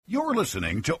You're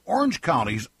listening to Orange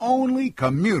County's only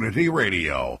community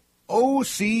radio,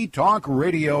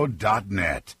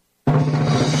 octalkradio.net.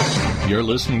 You're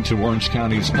listening to Orange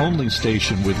County's only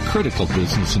station with critical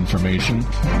business information,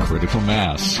 Critical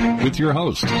Mass, with your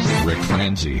host, Rick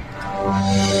Franzi.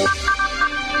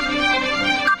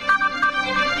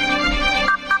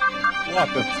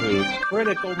 Welcome to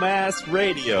Critical Mass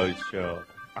Radio Show.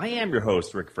 I am your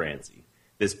host, Rick Franzi.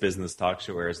 This business talk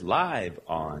show airs live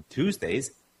on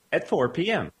Tuesdays at 4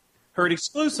 p.m. Heard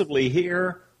exclusively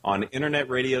here on internet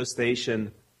radio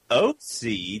station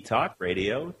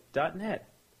octalkradio.net.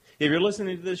 If you're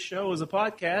listening to this show as a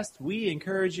podcast, we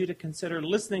encourage you to consider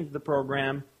listening to the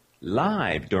program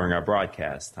live during our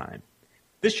broadcast time.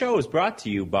 This show is brought to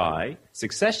you by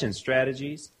Succession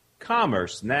Strategies,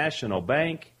 Commerce National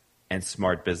Bank, and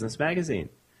Smart Business Magazine.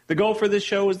 The goal for this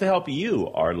show is to help you,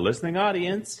 our listening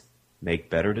audience, make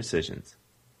better decisions.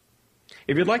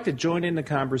 If you'd like to join in the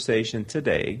conversation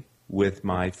today with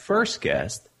my first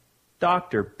guest,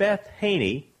 Dr. Beth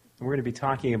Haney, we're going to be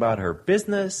talking about her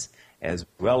business as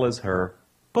well as her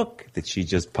book that she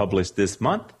just published this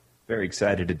month. Very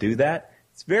excited to do that.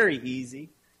 It's very easy.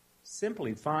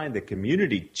 Simply find the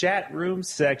community chat room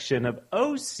section of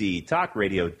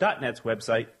octalkradio.net's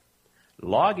website.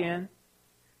 Log in.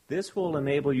 This will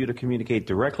enable you to communicate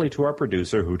directly to our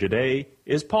producer, who today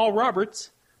is Paul Roberts.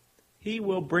 He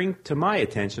will bring to my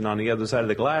attention on the other side of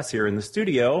the glass here in the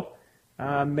studio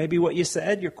maybe what you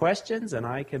said, your questions, and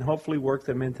I can hopefully work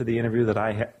them into the interview that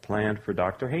I planned for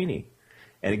Dr. Haney.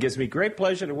 And it gives me great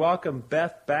pleasure to welcome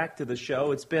Beth back to the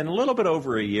show. It's been a little bit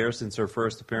over a year since her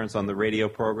first appearance on the radio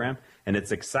program, and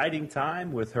it's exciting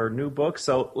time with her new book.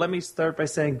 So let me start by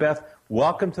saying, Beth,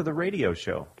 welcome to the radio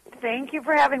show. Thank you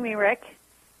for having me, Rick.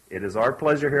 It is our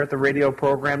pleasure here at the radio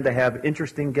program to have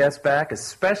interesting guests back,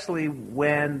 especially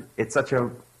when it's such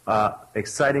a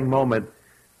exciting moment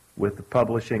with the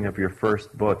publishing of your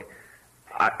first book.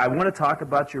 I want to talk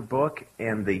about your book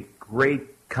and the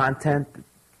great content,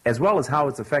 as well as how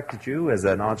it's affected you as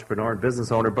an entrepreneur and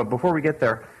business owner. But before we get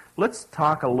there, let's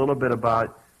talk a little bit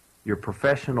about your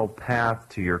professional path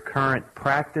to your current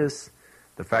practice,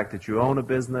 the fact that you own a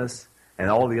business, and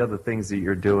all the other things that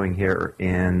you're doing here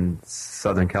in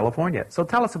Southern California. So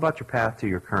tell us about your path to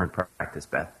your current practice,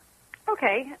 Beth.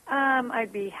 Okay,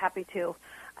 I'd be happy to.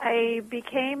 I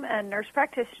became a nurse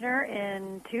practitioner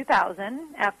in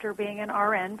 2000 after being an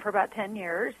RN for about 10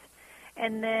 years.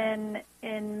 And then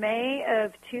in May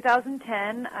of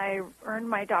 2010, I earned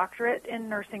my doctorate in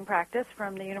nursing practice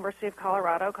from the University of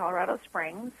Colorado, Colorado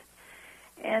Springs.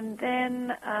 And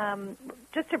then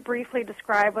just to briefly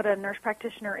describe what a nurse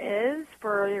practitioner is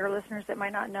for your listeners that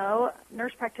might not know,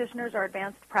 nurse practitioners are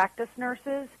advanced practice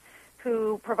nurses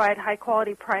who provide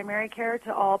high-quality primary care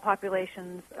to all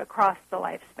populations across the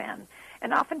lifespan.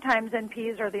 And oftentimes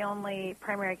NPs are the only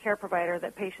primary care provider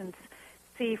that patients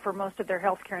see for most of their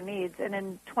health care needs. And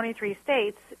in 23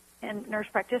 states, and nurse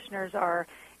practitioners are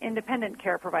independent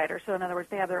care providers. So in other words,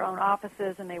 they have their own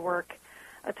offices and they work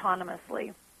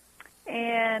autonomously.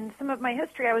 And some of my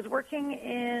history, I was working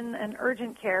in an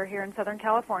urgent care here in Southern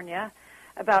California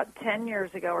about 10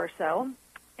 years ago or so,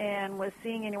 and was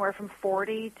seeing anywhere from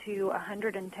 40 to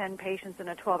 110 patients in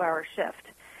a 12-hour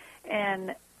shift.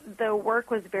 And the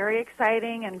work was very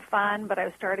exciting and fun, but I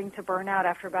was starting to burn out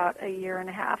after about a year and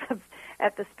a half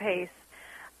at this pace.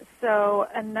 So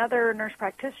another nurse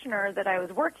practitioner that I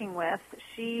was working with,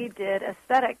 she did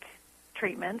aesthetic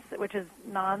treatments, which is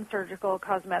non-surgical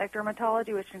cosmetic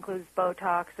dermatology, which includes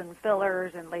Botox and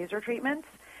fillers and laser treatments.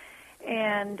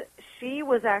 And she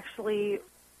was actually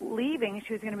leaving.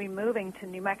 She was going to be moving to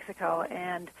New Mexico,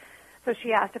 and so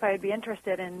she asked if I would be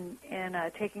interested in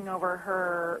taking over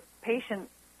her patient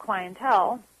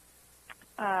clientele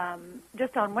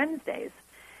just on Wednesdays.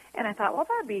 And I thought, well,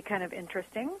 that would be kind of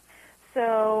interesting.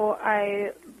 So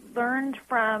I learned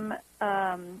from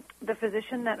the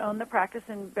physician that owned the practice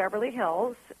in Beverly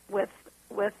Hills with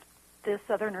this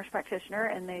other nurse practitioner,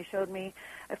 and they showed me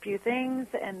a few things,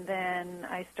 and then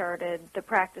I started the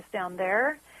practice down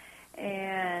there.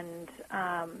 And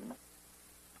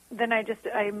then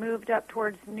I moved up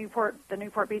towards the Newport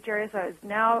Beach area, so I was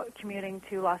now commuting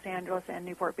to Los Angeles and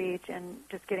Newport Beach and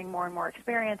just getting more and more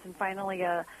experience. And finally,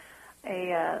 a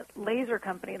laser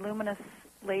company, Luminous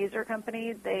Laser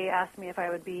Company, they asked me if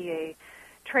I would be a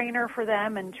trainer for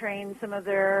them and train some of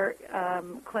their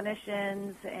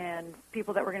clinicians and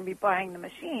people that were going to be buying the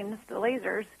machines, the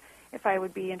lasers, if I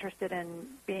would be interested in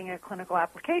being a clinical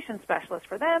application specialist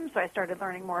for them. So I started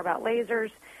learning more about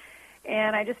lasers,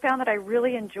 and I just found that I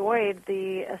really enjoyed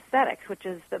the aesthetics, which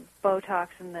is the Botox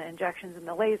and the injections and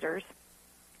the lasers.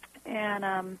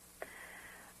 And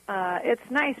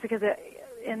it's nice because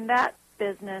in that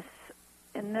business,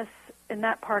 in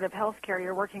that part of healthcare,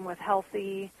 you're working with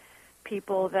healthy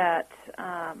people that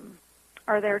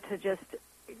are there to just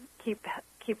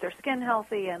keep their skin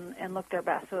healthy and look their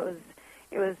best. So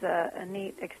it was a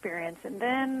neat experience. And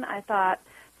then I thought,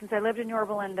 since I lived in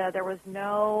Yorba Linda, there were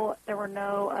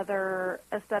no other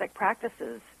aesthetic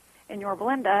practices in Yorba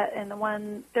Linda, and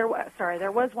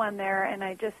there was one there, and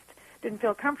I just didn't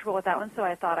feel comfortable with that one, so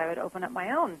I thought I would open up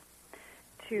my own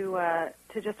to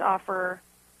just offer,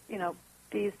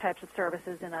 these types of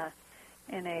services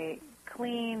in a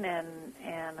clean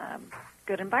and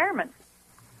good environment.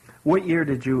 What year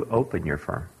did you open your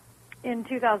firm? In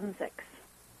 2006.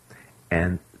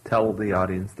 And tell the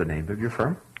audience the name of your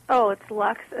firm. Oh, it's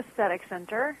Lux Aesthetic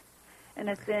Center, and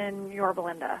it's in Yorba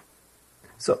Linda.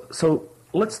 So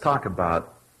let's talk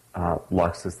about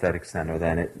Lux Aesthetic Center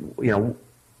then.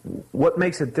 What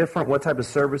makes it different? What type of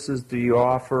services do you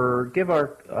offer? Give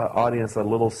our audience a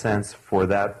little sense for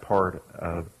that part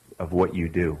of what you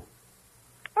do.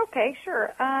 Okay,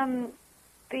 sure.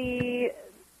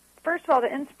 First of all,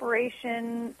 the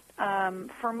inspiration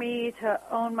for me to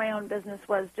own my own business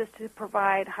was just to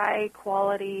provide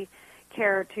high-quality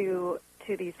care to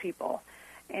these people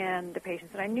and the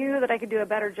patients. And I knew that I could do a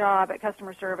better job at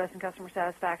customer service and customer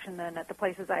satisfaction than at the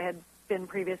places I had been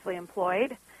previously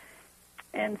employed.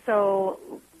 And so,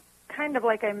 kind of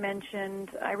like I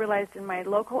mentioned, I realized in my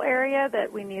local area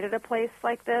that we needed a place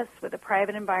like this with a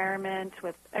private environment,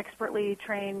 with expertly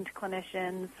trained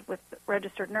clinicians, with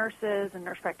registered nurses and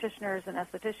nurse practitioners and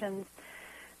estheticians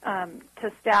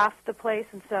to staff the place.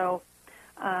 And so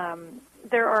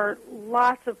there are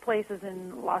lots of places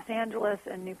in Los Angeles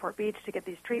and Newport Beach to get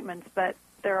these treatments, but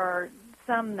there are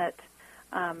some that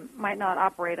might not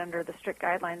operate under the strict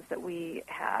guidelines that we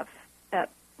have at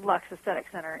Lux Aesthetic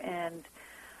Center. And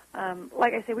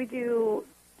like I say, we do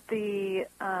the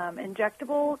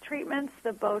injectable treatments,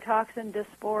 the Botox and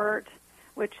Dysport,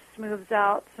 which smooths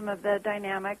out some of the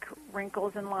dynamic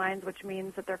wrinkles and lines, which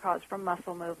means that they're caused from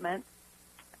muscle movement.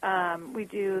 We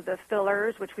do the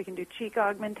fillers, which we can do cheek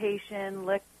augmentation,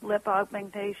 lip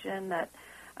augmentation that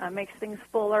makes things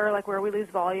fuller, like where we lose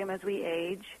volume as we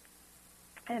age,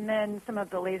 and then some of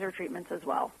the laser treatments as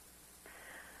well.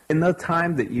 In the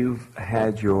time that you've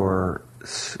had your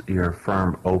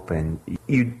firm open,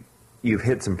 you've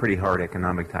hit some pretty hard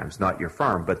economic times. Not your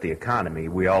firm, but the economy.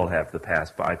 We all have. The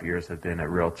past 5 years have been a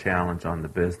real challenge on the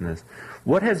business.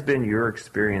 What has been your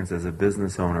experience as a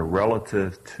business owner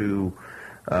relative to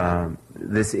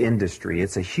this industry?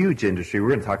 It's a huge industry. We're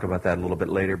going to talk about that a little bit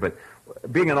later. But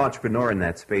being an entrepreneur in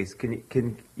that space,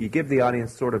 can you give the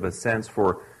audience sort of a sense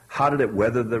for how did it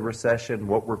weather the recession?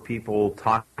 What were people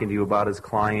talking to you about as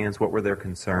clients? What were their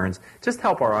concerns? Just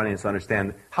help our audience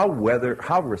understand how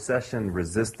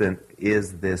recession-resistant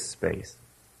is this space.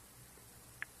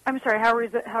 I'm sorry, how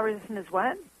resistant is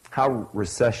what? How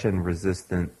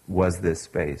recession-resistant was this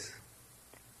space?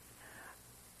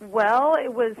 Well,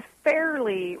 it was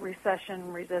fairly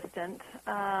recession-resistant.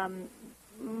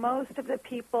 Most of the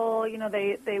people,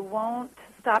 they won't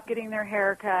stop getting their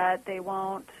hair cut. They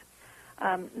won't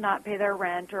not pay their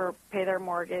rent or pay their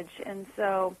mortgage, and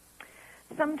so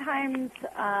sometimes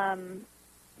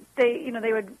they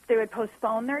would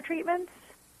postpone their treatments.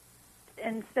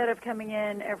 Instead of coming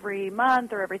in every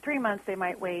month or every 3 months, they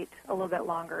might wait a little bit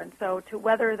longer. And so to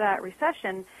weather that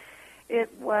recession,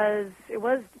 it was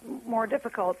more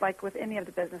difficult, like with any of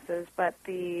the businesses. But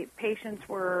the patients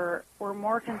were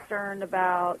more concerned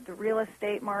about the real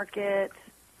estate market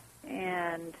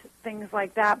and things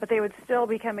like that, but they would still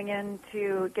be coming in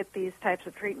to get these types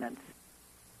of treatments.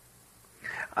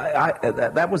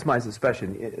 That was my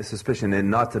suspicion,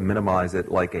 and not to minimize it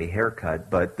like a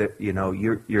haircut, but your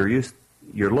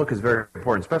look is very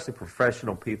important, especially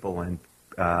professional people, and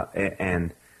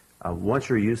once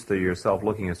you're used to yourself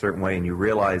looking a certain way, and you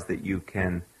realize that you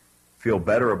can feel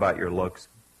better about your looks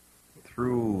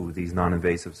through these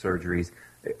non-invasive surgeries,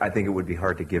 I think it would be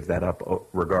hard to give that up,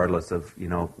 regardless of,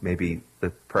 maybe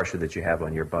the pressure that you have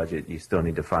on your budget. You still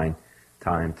need to find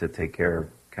time to take care of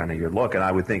kind of your look. And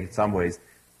I would think in some ways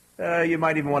you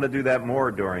might even want to do that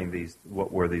more during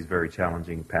what were these very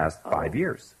challenging past 5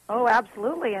 years. Oh,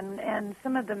 absolutely. And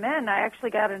some of the men, I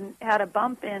actually had a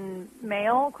bump in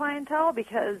male clientele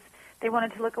because they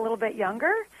wanted to look a little bit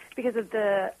younger because of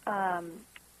the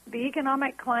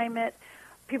economic climate.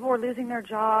 People were losing their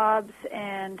jobs,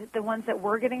 and the ones that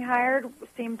were getting hired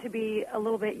seemed to be a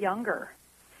little bit younger.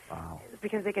 Wow.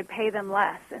 Because they could pay them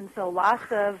less. And so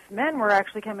lots of men were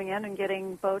actually coming in and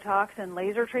getting Botox and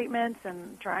laser treatments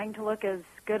and trying to look as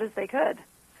good as they could.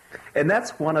 And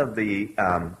that's one of the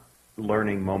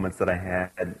learning moments that I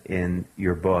had in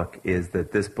your book is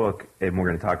that this book, and we're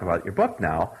going to talk about your book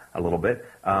now a little bit,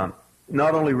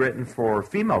 not only written for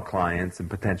female clients and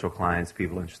potential clients,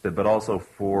 people interested, but also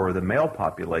for the male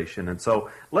population. And so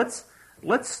let's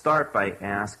start by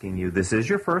asking you, this is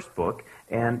your first book,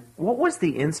 and what was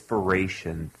the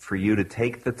inspiration for you to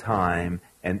take the time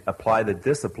and apply the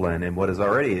discipline in what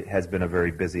has been a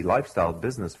very busy lifestyle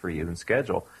business for you and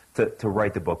schedule to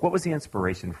write the book? What was the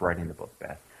inspiration for writing the book,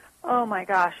 Beth? Oh, my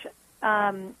gosh.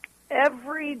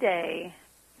 Every day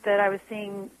that I was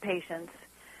seeing patients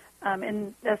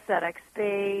in aesthetics,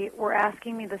 they were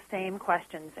asking me the same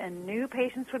questions, and new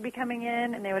patients would be coming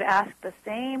in, and they would ask the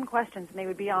same questions, and they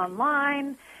would be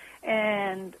online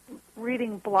and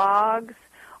reading blogs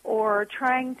or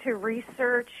trying to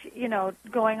research,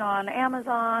 going on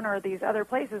Amazon or these other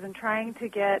places and trying to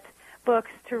get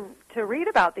books to read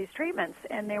about these treatments.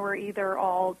 And they were either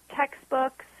all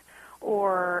textbooks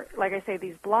or, like I say,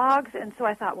 these blogs. And so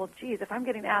I thought, well, geez, if I'm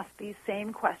getting asked these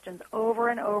same questions over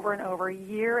and over and over,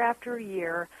 year after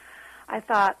year, I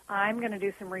thought I'm going to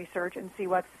do some research and see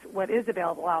what is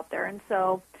available out there. And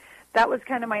so that was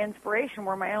kind of my inspiration,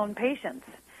 were my own patients.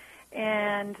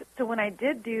 And so when I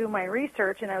did do my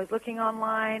research and I was looking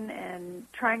online and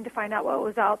trying to find out what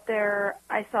was out there,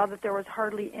 I saw that there was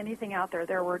hardly anything out there.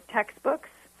 There were textbooks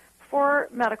for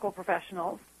medical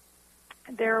professionals.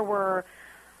 There were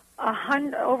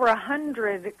over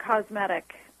 100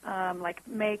 cosmetic, like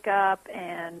makeup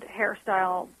and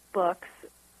hairstyle books.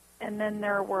 And then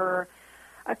there were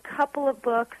a couple of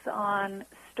books on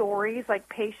stories, like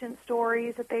patient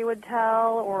stories that they would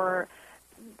tell, or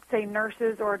say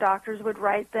nurses or doctors would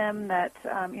write them that,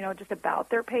 just about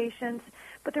their patients.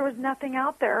 But there was nothing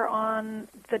out there on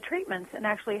the treatments and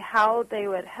actually how they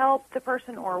would help the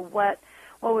person or what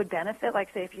would benefit.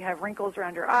 Like, say, if you have wrinkles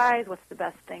around your eyes, what's the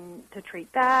best thing to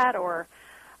treat that? Or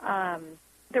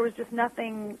there was just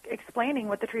nothing explaining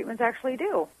what the treatments actually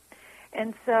do.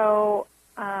 And so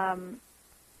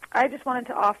I just wanted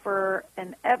to offer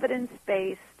an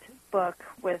evidence-based book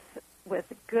with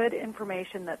good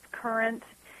information that's current,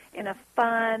 in a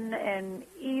fun and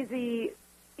easy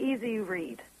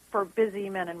read for busy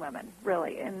men and women,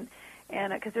 really. And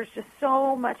because there's just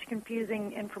so much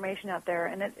confusing information out there,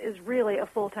 and it is really a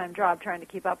full-time job trying to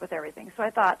keep up with everything. So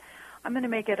I thought I'm going to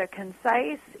make it a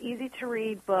concise,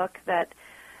 easy-to-read book that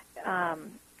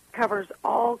covers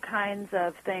all kinds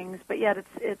of things, but yet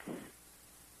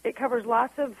it covers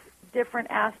lots of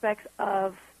different aspects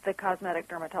of the cosmetic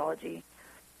dermatology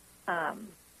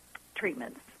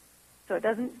treatments. So it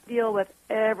doesn't deal with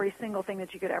every single thing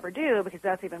that you could ever do, because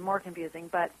that's even more confusing,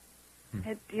 but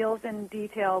it deals in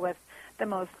detail with the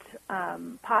most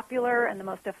popular and the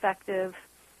most effective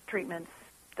treatments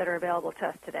that are available to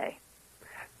us today.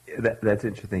 That's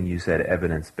interesting. You said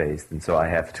evidence-based, and so I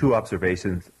have two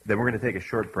observations. Then we're going to take a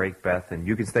short break, Beth, and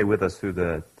you can stay with us through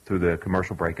the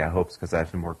commercial break, I hope, because I have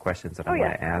some more questions that I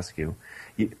want to ask you.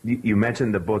 You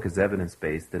mentioned the book is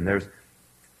evidence-based, and there's,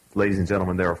 ladies and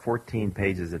gentlemen, there are 14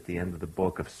 pages at the end of the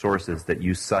book of sources that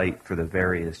you cite for the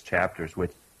various chapters,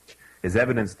 which is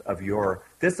evidence of your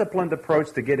disciplined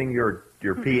approach to getting your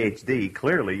PhD.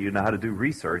 Clearly, you know how to do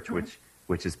research, which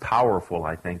is powerful,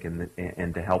 I think,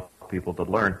 and to help people to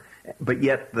learn. But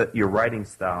yet, your writing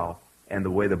style and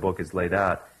the way the book is laid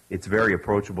out, it's very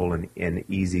approachable and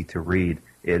easy to read.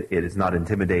 It is not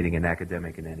intimidating and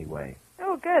academic in any way.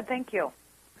 Oh, good. Thank you.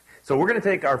 So we're going to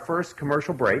take our first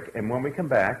commercial break, and when we come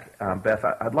back, Beth,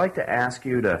 I'd like to ask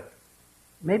you to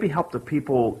maybe help the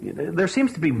people. There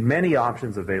seems to be many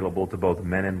options available to both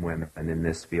men and women in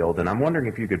this field, and I'm wondering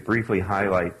if you could briefly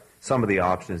highlight some of the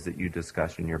options that you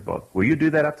discuss in your book. Will you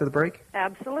do that after the break?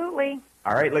 Absolutely.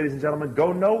 All right, ladies and gentlemen,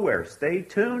 go nowhere. Stay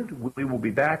tuned. We will be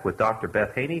back with Dr.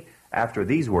 Beth Haney after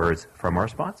these words from our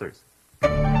sponsors.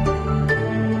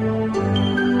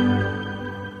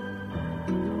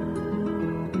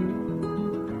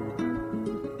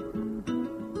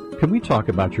 Can we talk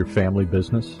about your family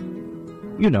business?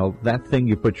 You know, that thing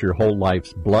you put your whole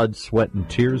life's blood, sweat, and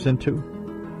tears into?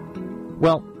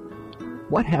 Well,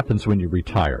 what happens when you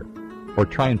retire or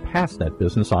try and pass that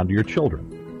business on to your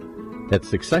children? At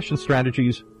Succession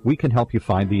Strategies, we can help you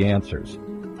find the answers.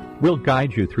 We'll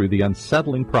guide you through the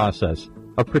unsettling process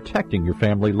of protecting your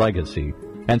family legacy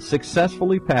and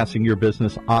successfully passing your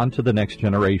business on to the next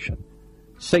generation,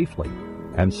 safely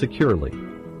and securely,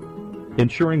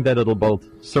 ensuring that it'll both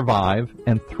survive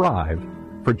and thrive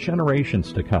for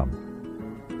generations to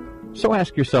come. So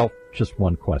ask yourself just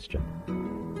one question.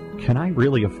 Can I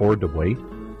really afford to wait?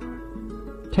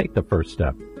 Take the first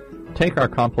step. Take our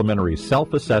complimentary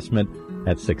self-assessment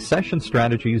at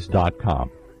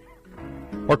successionstrategies.com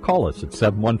or call us at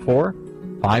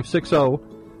 714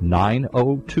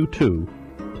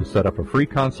 560-9022 to set up a free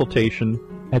consultation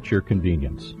at your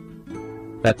convenience.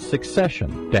 That's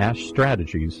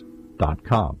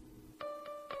succession-strategies.com.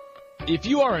 If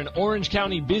you are an Orange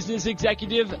County business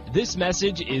executive, this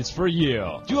message is for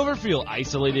you. Do you ever feel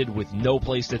isolated with no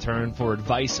place to turn for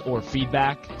advice or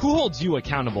feedback? Who holds you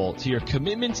accountable to your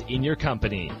commitment in your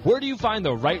company? Where do you find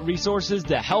the right resources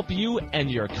to help you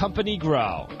and your company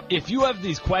grow? If you have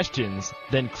these questions,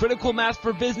 then Critical Mass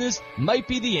for Business might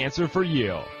be the answer for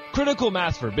you. Critical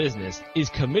Mass for Business is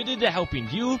committed to helping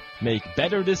you make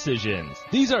better decisions.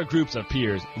 These are groups of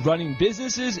peers running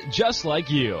businesses just like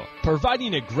you,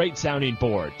 providing a great sounding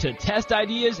board to test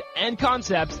ideas and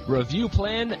concepts, review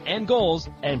plan and goals,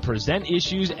 and present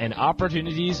issues and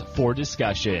opportunities for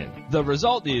discussion. The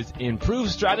result is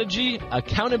improved strategy,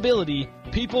 accountability,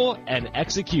 people, and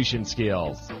execution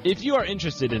skills. If you are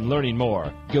interested in learning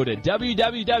more, go to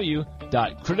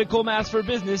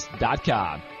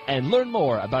www.criticalmassforbusiness.com and learn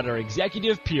more about our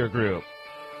executive peer group.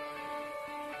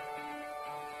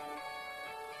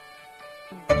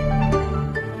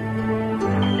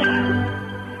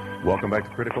 Welcome back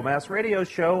to Critical Mass Radio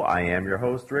Show. I am your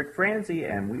host, Rick Franzi,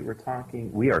 and we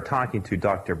are talking to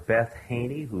Dr. Beth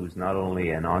Haney, who's not only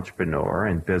an entrepreneur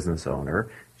and business owner,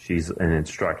 she's an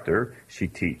instructor, she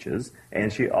teaches,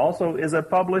 and she also is a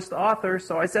published author.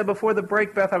 So I said before the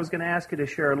break, Beth, I was going to ask you to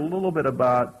share a little bit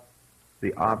about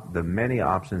the many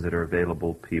options that are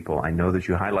available to people. I know that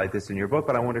you highlight this in your book,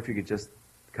 but I wonder if you could just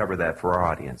cover that for our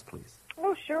audience, please.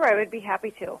 Oh, sure, I would be happy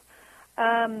to.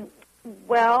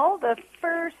 Well, the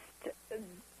first,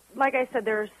 like I said,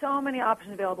 there are so many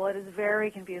options available. It is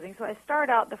very confusing. So I start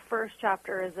out the first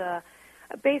chapter as a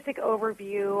basic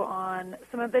overview on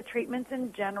some of the treatments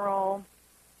in general,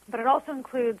 but it also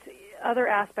includes other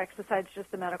aspects besides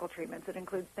just the medical treatments. It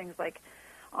includes things like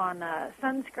on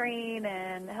sunscreen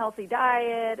and healthy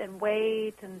diet and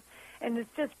weight, and it's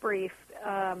just brief.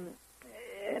 And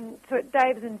so it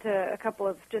dives into a couple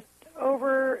of just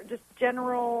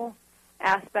general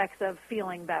aspects of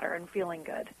feeling better and feeling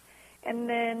good. And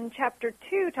then Chapter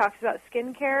 2 talks about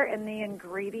skincare and the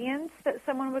ingredients that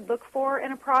someone would look for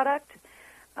in a product.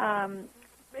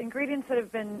 Ingredients that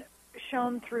have been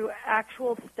shown through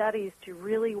actual studies to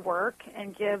really work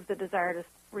and give the desired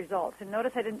results. And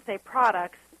notice I didn't say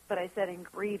products, but I said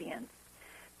ingredients.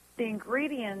 The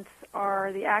ingredients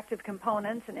are the active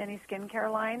components in any skincare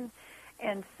line,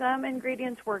 and some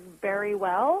ingredients work very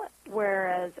well,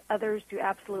 whereas others do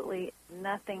absolutely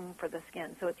nothing for the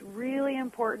skin. So it's really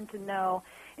important to know,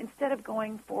 instead of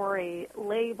going for a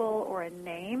label or a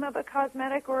name of a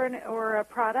cosmetic or a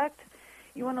product,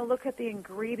 you want to look at the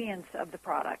ingredients of the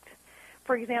product.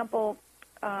 For example,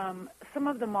 some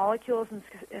of the molecules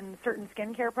in certain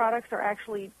skincare products are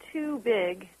actually too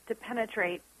big to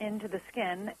penetrate into the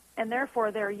skin, and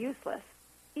therefore they're useless.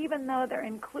 Even though they're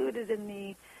included in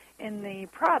the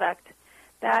product,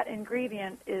 that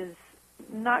ingredient is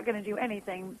not going to do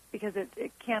anything because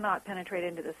it cannot penetrate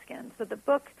into the skin. So the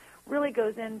book really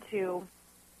goes into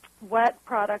what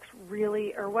products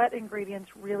really, or what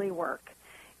ingredients really work.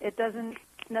 It doesn't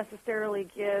necessarily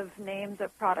give names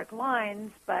of product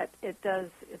lines, but it's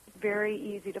very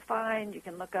easy to find. You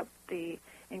can look up the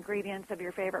ingredients of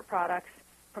your favorite products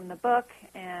from the book,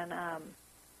 and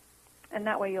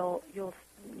that way you'll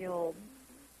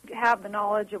have the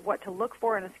knowledge of what to look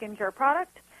for in a skincare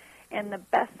product. And the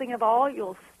best thing of all,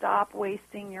 you'll stop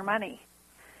wasting your money.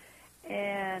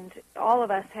 And all of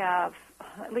us have,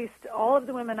 at least all of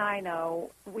the women I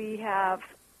know, we have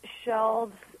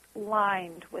shelves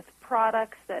lined with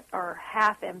products that are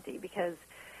half empty because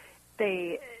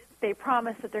they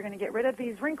promise that they're going to get rid of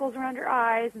these wrinkles around your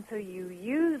eyes, and so you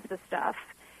use the stuff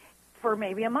for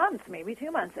maybe a month, maybe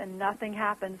 2 months, and nothing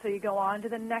happens. So you go on to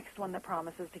the next one that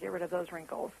promises to get rid of those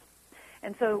wrinkles.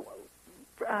 And so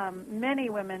many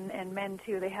women and men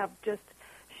too, they have just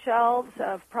shelves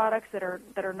of products that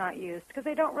are not used because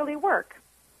they don't really work.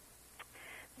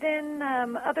 Then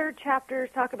other chapters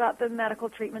talk about the medical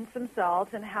treatments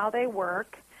themselves and how they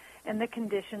work and the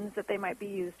conditions that they might be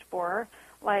used for,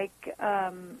 like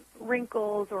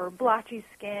wrinkles or blotchy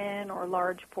skin or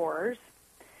large pores.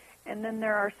 And then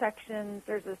there's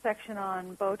a section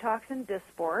on Botox and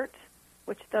Dysport,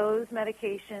 which those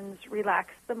medications relax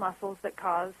the muscles that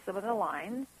cause some of the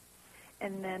lines.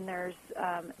 And then there's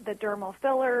the dermal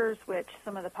fillers, which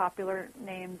some of the popular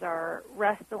names are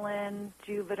Restylane,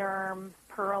 Juvederm,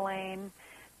 Perlane.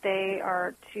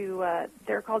 They're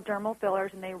called dermal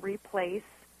fillers, and they replace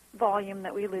volume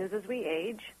that we lose as we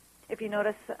age. If you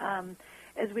notice,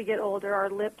 as we get older, our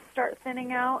lips start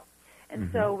thinning out, and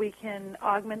so we can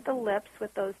augment the lips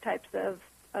with those types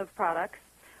of products.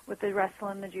 with the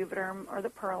Restylane, the Juvederm, or the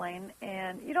Perlane.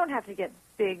 And you don't have to get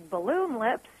big balloon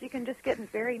lips. You can just get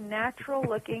very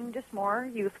natural-looking, just more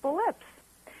youthful lips.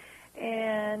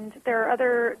 And there are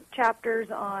other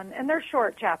chapters on, and they're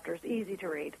short chapters, easy to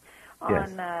read,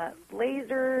 on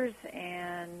lasers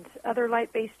and other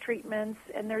light-based treatments.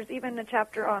 And there's even a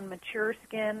chapter on mature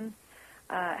skin,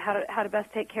 how to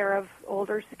best take care of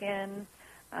older skin,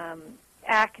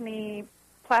 acne,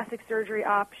 plastic surgery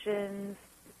options,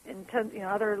 and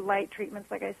other light treatments,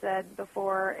 like I said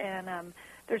before. And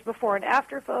there's before and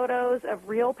after photos of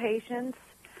real patients.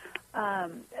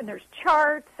 And there's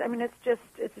charts. I mean,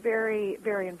 it's very,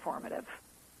 very informative.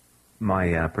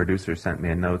 My producer sent me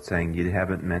a note saying you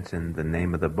haven't mentioned the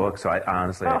name of the book. So I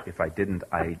honestly, if I didn't,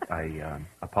 I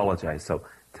apologize. So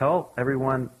tell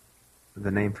everyone the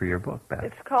name for your book, Beth.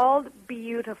 It's called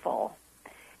Beautiful,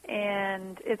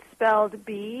 and it's spelled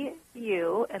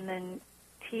B-U and then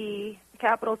T,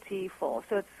 capital T, full.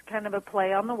 So it's kind of a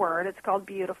play on the word. It's called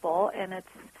Beautiful, and it's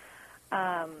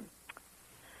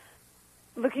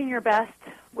looking your best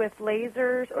with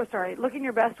looking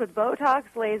your best with Botox,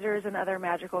 lasers, and other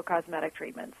magical cosmetic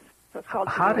treatments. So it's called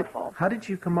Beautiful. How did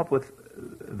you come up with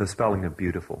the spelling of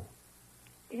beautiful?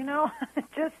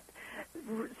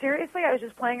 Seriously, I was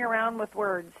just playing around with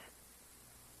words.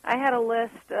 I had a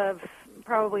list of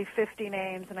probably 50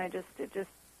 names, and it just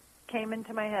came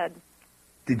into my head.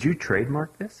 Did you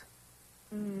trademark this?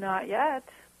 Not yet.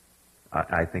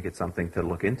 I think it's something to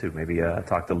look into. Maybe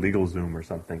talk to LegalZoom or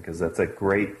something, because that's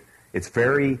it's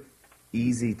very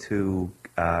easy to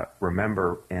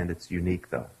remember, and it's unique,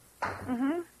 though.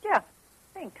 Mm-hmm. Yeah,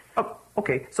 thanks. Oh,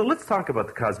 okay, so let's talk about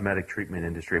the cosmetic treatment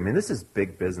industry. I mean, this is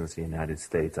big business in the United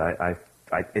States.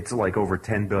 It's like over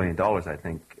 $10 billion, I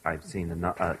think I've seen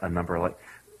a number like.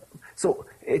 So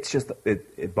it's just,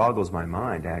 it boggles my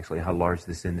mind, actually, how large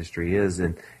this industry is,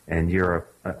 and you're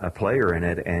a player in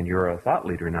it, and you're a thought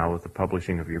leader now with the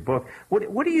publishing of your book.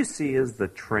 What do you see as the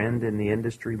trend in the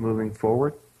industry moving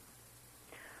forward?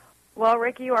 Well,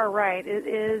 Rick, you are right. It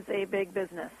is a big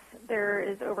business. There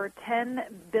is over $10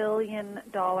 billion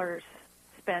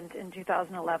spent in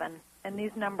 2011, and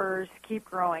these numbers keep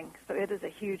growing, so it is a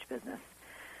huge business.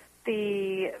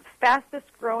 The fastest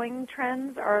growing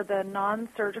trends are the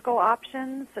non-surgical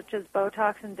options, such as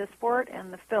Botox and Dysport,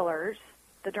 and the fillers,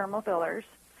 the dermal fillers.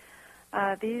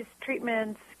 These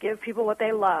treatments give people what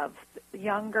they love: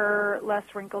 younger, less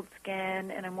wrinkled skin,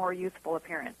 and a more youthful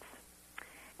appearance.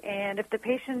 And if the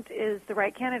patient is the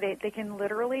right candidate, they can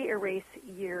literally erase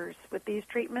years with these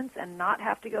treatments and not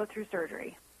have to go through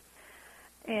surgery.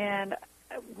 And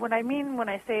what I mean when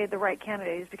I say the right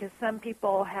candidate is because some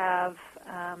people have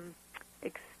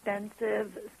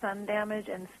extensive sun damage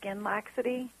and skin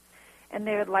laxity, and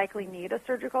they would likely need a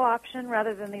surgical option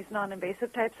rather than these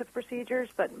non-invasive types of procedures.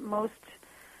 But most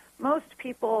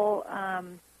people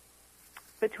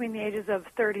between the ages of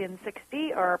 30 and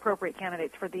 60 are appropriate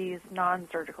candidates for these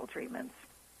non-surgical treatments.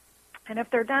 And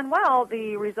if they're done well,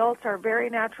 the results are very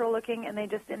natural looking, and they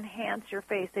just enhance your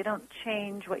face. They don't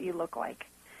change what you look like.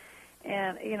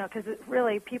 And, because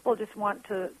really people just want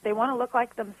to look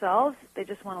like themselves. They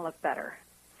just want to look better.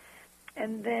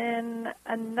 And then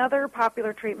another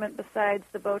popular treatment besides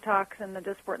the Botox and the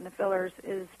Dysport and the fillers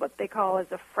is what they call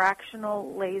as a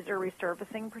fractional laser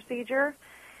resurfacing procedure.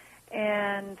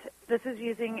 And this is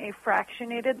using a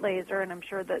fractionated laser, and I'm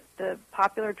sure that the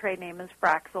popular trade name is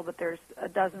Fraxel, but there's a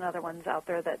dozen other ones out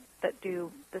there that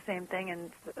do the same thing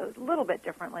and a little bit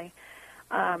differently.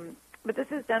 But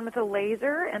this is done with a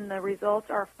laser, and the results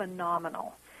are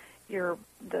phenomenal.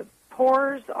 The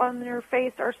pores on your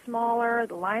face are smaller,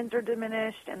 the lines are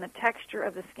diminished, and the texture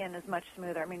of the skin is much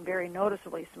smoother. I mean, very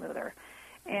noticeably smoother.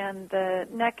 And the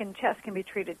neck and chest can be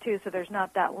treated, too, so there's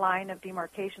not that line of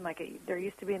demarcation like there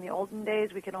used to be in the olden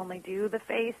days. We could only do the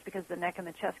face because the neck and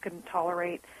the chest couldn't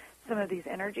tolerate some of these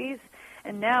energies.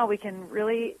 And now we can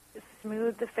really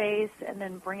smooth the face and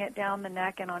then bring it down the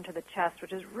neck and onto the chest,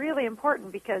 which is really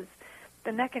important because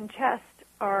the neck and chest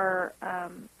are,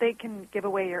 they can give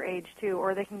away your age, too,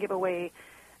 or they can give away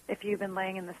if you've been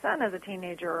laying in the sun as a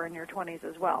teenager or in your 20s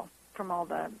as well from all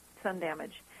the sun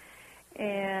damage.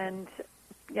 And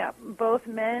yeah, both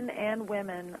men and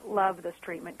women love this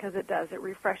treatment because it does. It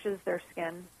refreshes their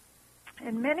skin.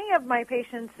 And many of my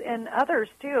patients and others,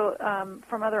 too,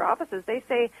 from other offices, they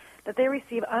say that they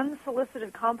receive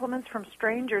unsolicited compliments from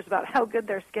strangers about how good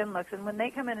their skin looks. And when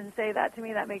they come in and say that to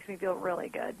me, that makes me feel really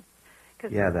good.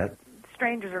 Because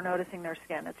strangers are noticing their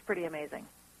skin. It's pretty amazing.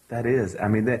 That is. I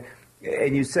mean,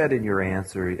 and you said in your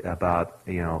answer about,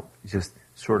 just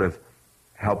sort of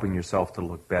helping yourself to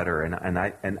look better.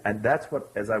 And that's what,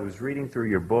 as I was reading through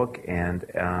your book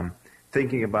and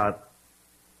thinking about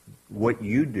what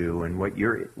you do and what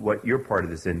your part of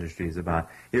this industry is about.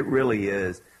 It really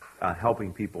is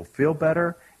helping people feel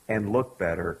better and look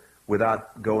better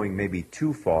without going maybe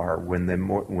too far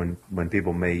when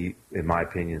people may, in my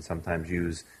opinion, sometimes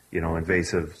use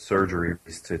invasive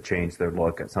surgeries to change their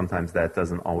look. Sometimes that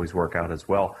doesn't always work out as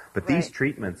well. But Right. these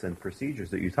treatments and procedures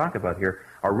that you talk about here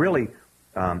are really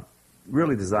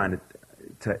designed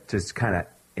to just kind of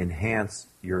enhance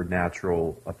your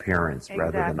natural appearance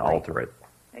rather than Exactly. alter it,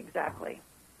 Exactly.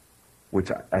 which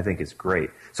I think is great.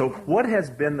 So what has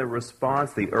been the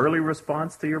response, the early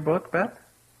response to your book, Beth?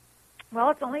 Well,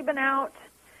 it's only been out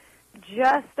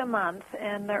just a month,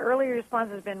 and the early response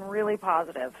has been really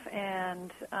positive.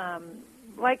 And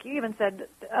like you even said,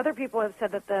 other people have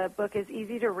said that the book is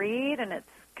easy to read, and it's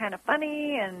kind of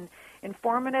funny and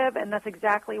informative, and that's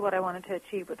exactly what I wanted to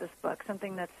achieve with this book,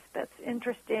 something that's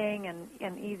interesting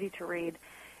and easy to read.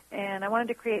 And I wanted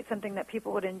to create something that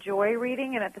people would enjoy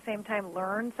reading and at the same time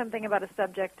learn something about a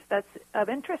subject that's of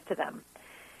interest to them.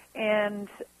 And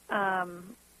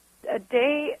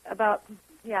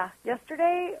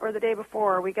yesterday or the day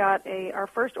before, we got our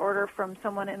first order from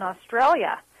someone in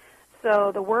Australia.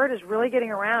 So the word is really getting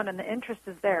around, and the interest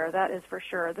is there. That is for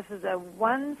sure. This is a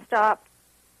one-stop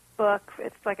book.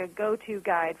 It's like a go-to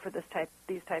guide for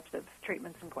these types of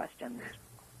treatments and questions.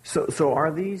 So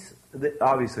are these,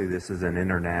 obviously this is an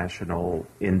international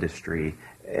industry,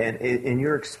 and in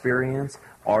your experience,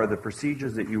 are the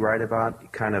procedures that you write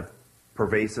about kind of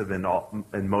pervasive in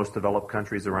most developed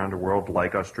countries around the world,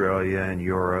 like Australia and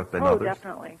Europe and others?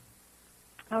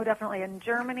 Oh, definitely. In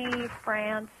Germany,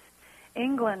 France,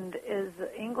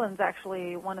 England's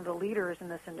actually one of the leaders in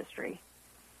this industry,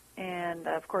 and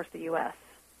of course the U.S.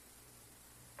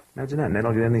 Imagine that, and they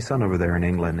don't get any sun over there in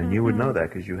England, and you would know that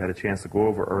because you had a chance to go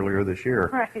over earlier this year.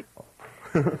 Right.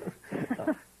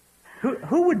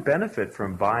 Who would benefit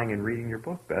from buying and reading your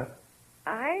book, Beth?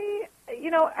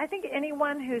 I think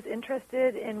anyone who's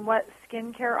interested in what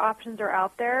skincare options are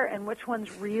out there and which ones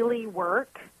really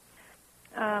work.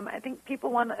 I think people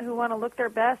who want to look their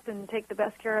best and take the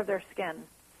best care of their skin.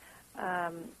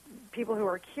 People who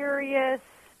are curious,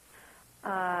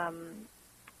 and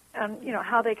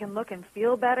how they can look and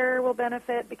feel better will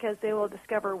benefit because they will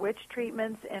discover which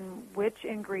treatments and which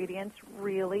ingredients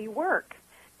really work.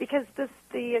 Because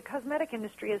the cosmetic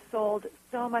industry is sold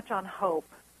so much on hope.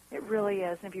 It really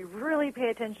is. And if you really pay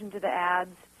attention to the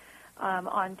ads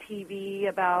on TV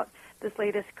about this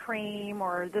latest cream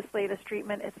or this latest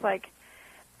treatment, it's like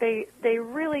they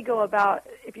really go about,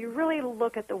 if you really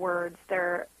look at the words,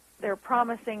 they're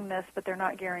promising this, but they're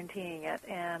not guaranteeing it,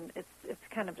 and it's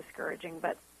kind of discouraging.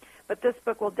 But this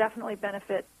book will definitely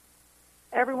benefit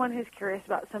everyone who's curious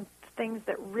about some things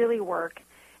that really work.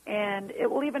 And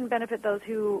it will even benefit those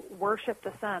who worship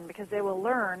the sun because they will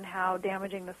learn how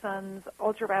damaging the sun's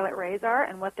ultraviolet rays are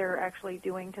and what they're actually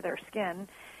doing to their skin.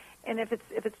 And if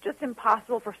it's just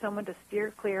impossible for someone to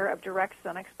steer clear of direct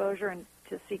sun exposure and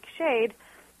to seek shade,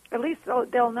 at least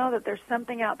they'll know that there's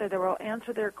something out there that will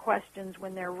answer their questions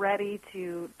when they're ready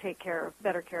to take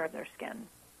better care of their skin.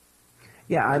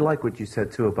 Yeah, I like what you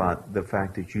said, too, about the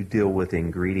fact that you deal with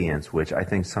ingredients, which I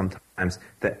think sometimes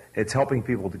that it's helping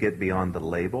people to get beyond the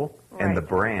label and the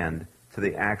brand to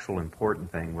the actual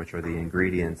important thing, which are the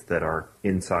ingredients that are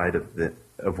inside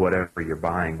of whatever you're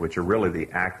buying, which are really the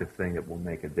active thing that will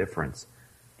make a difference.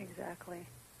 Exactly.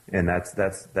 And that's.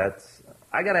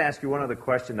 I got to ask you one other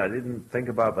question I didn't think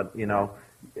about, but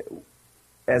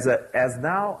as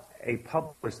now a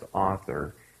published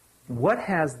author, what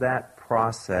has that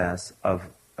process of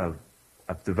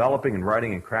developing and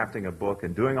writing and crafting a book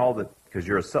and doing all that, because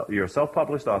you're a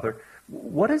self-published author,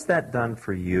 what has that done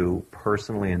for you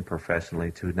personally and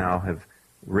professionally to now have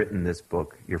written this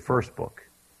book, your first book?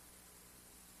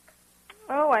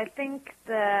 Oh, I think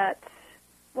that,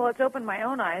 well, it's opened my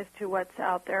own eyes to what's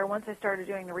out there. Once I started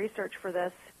doing the research for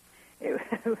this, it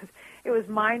was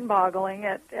mind-boggling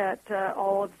at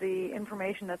all of the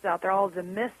information that's out there, all of the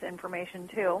misinformation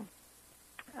too.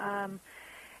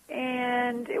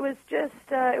 And it was just,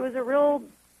 it was a real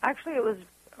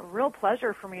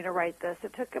pleasure for me to write this.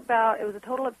 It was a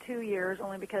total of 2 years,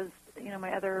 only because,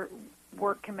 my other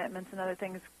work commitments and other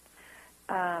things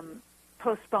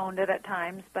postponed it at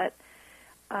times. But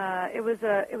it was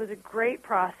a great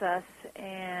process,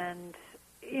 and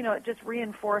it just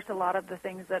reinforced a lot of the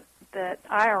things that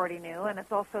I already knew, and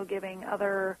it's also giving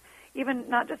even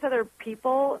not just other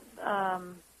people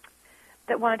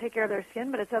that want to take care of their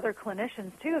skin, but it's other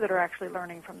clinicians too that are actually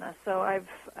learning from this. So I'm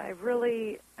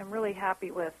really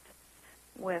happy with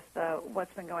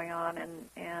what's been going on, and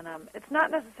it's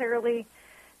not necessarily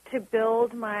to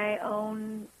build my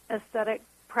own aesthetic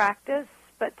practice,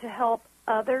 but to help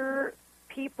other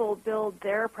people build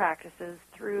their practices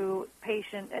through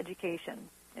patient education,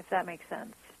 if that makes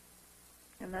sense.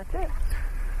 And that's it.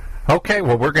 Okay,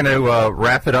 well, we're going to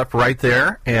wrap it up right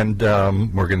there, and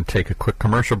we're going to take a quick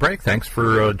commercial break. Thanks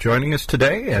for joining us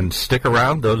today, and stick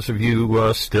around, those of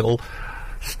you still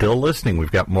listening.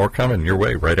 We've got more coming your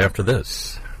way right after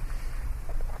this.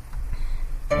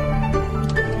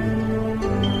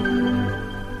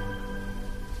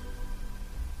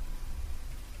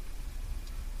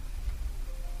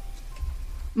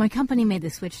 My company made the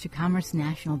switch to Commerce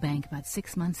National Bank about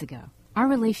 6 months ago. Our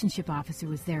relationship officer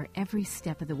was there every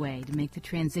step of the way to make the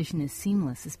transition as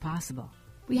seamless as possible.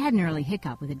 We had an early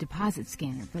hiccup with a deposit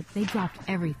scanner, but they dropped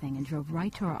everything and drove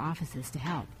right to our offices to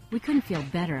help. We couldn't feel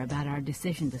better about our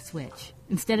decision to switch.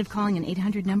 Instead of calling an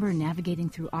 800 number and navigating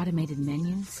through automated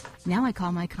menus, now I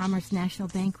call my Commerce National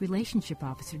Bank relationship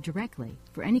officer directly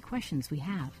for any questions we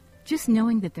have. Just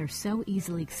knowing that they're so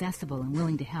easily accessible and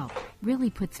willing to help really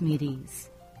puts me at ease.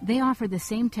 They offer the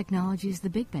same technology as the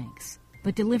big banks,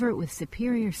 but deliver it with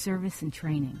superior service and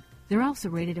training. They're also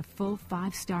rated a full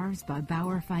 5 stars by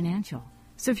Bauer Financial.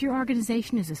 So if your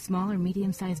organization is a small or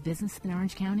medium-sized business in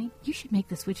Orange County, you should make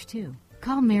the switch too.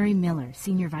 Call Mary Miller,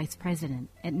 Senior Vice President,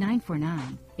 at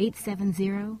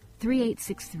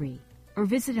 949-870-3863 or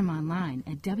visit him online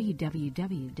at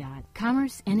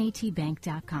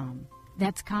www.commercenatbank.com.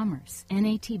 That's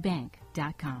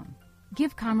commercenatbank.com.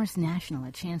 Give Commerce National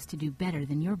a chance to do better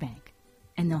than your bank,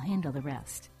 and they'll handle the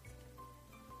rest.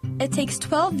 It takes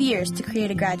 12 years to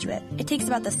create a graduate. It takes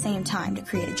about the same time to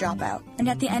create a dropout. And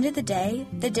at the end of the day,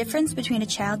 the difference between a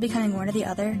child becoming one or the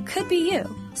other could be you.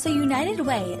 So United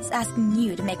Way is asking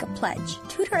you to make a pledge.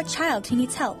 Tutor a child who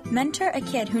needs help. Mentor a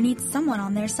kid who needs someone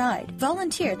on their side.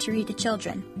 Volunteer to read to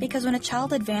children. Because when a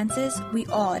child advances, we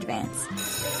all advance.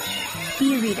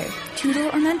 Be a reader, tutor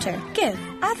or mentor, give,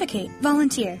 advocate,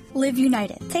 volunteer, live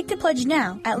united. Take the pledge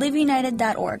now at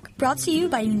liveunited.org. Brought to you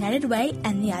by United Way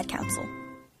and the Ad Council.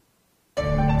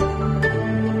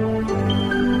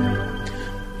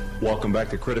 Welcome back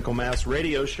to Critical Mass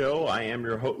Radio Show. I am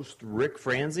your host, Rick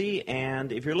Franzi,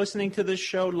 and if you're listening to this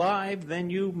show live, then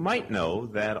you might know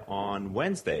that on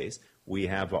Wednesdays we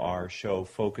have our show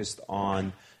focused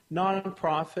on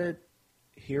nonprofit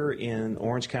here in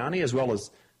Orange County as well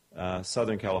as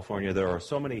Southern California. There are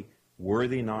so many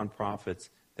worthy nonprofits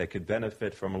that could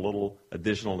benefit from a little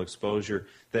additional exposure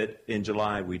that in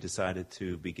July we decided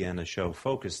to begin a show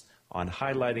focused on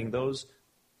highlighting those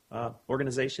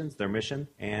organizations, their mission,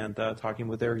 and talking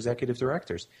with their executive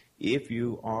directors. If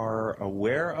you are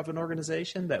aware of an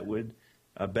organization that would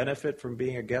benefit from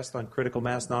being a guest on Critical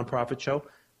Mass Nonprofit Show,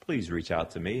 please reach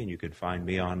out to me, and you can find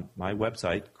me on my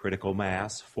website,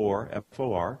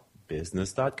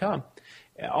 criticalmass4business.com.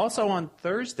 Also on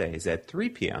Thursdays at 3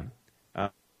 p.m.,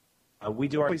 we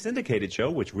do our syndicated show,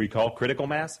 which we call Critical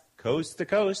Mass Coast to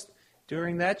Coast.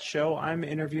 During that show, I'm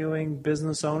interviewing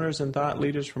business owners and thought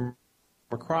leaders from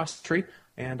across the country,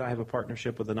 and I have a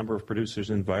partnership with a number of producers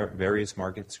in various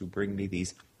markets who bring me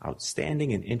these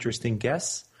outstanding and interesting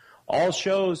guests. All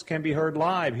shows can be heard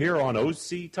live here on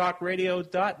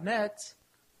octalkradio.net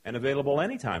and available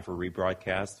anytime for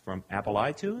rebroadcast from Apple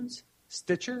iTunes,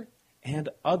 Stitcher, and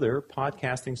other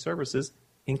podcasting services,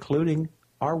 including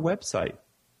our website.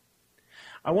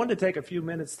 I wanted to take a few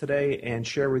minutes today and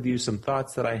share with you some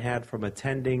thoughts that I had from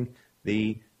attending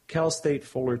the Cal State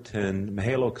Fullerton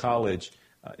Mahalo College,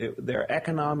 their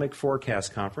Economic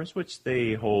Forecast Conference, which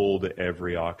they hold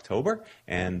every October,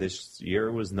 and this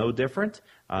year was no different.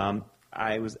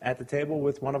 I was at the table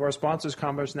with one of our sponsors,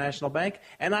 Commerce National Bank,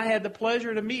 and I had the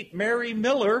pleasure to meet Mary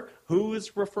Miller, who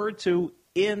is referred to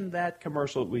in that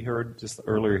commercial we heard just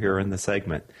earlier here in the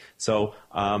segment. So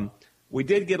we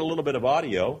did get a little bit of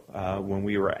audio when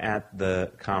we were at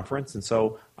the conference, and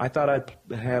so I thought I'd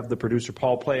have the producer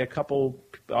Paul play a couple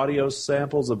audio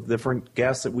samples of different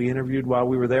guests that we interviewed while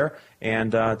we were there,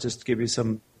 and just give you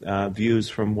some views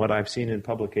from what I've seen in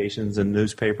publications and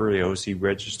newspaper, the OC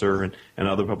Register, and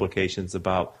other publications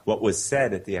about what was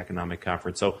said at the economic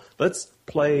conference. So let's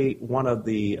play one of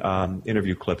the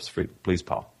interview clips, please,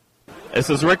 Paul. This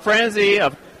is Rick Franzi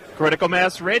of Critical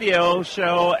Mass Radio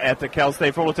Show at the Cal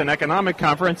State Fullerton Economic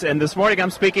Conference, and this morning I'm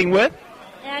speaking with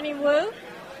Annie Wu.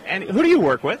 And who do you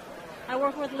work with? I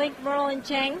work with Link, Merle, and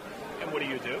Cheng. And what do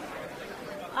you do?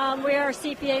 We are a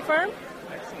CPA firm.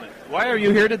 Excellent. Why are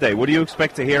you here today? What do you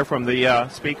expect to hear from the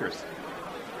speakers?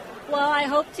 Well, I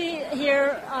hope to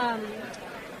hear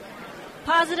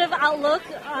positive outlook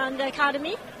on the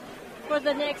economy for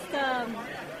the next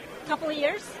couple of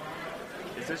years.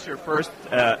 Is this your first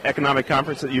economic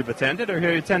conference that you've attended, or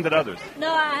have you attended others?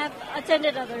 No, I have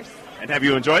attended others. And have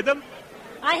you enjoyed them?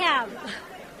 I have.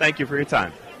 Thank you for your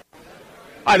time.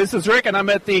 Hi, this is Rick, and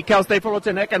I'm at the Cal State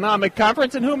Fullerton Economic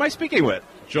Conference, and who am I speaking with?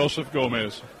 Joseph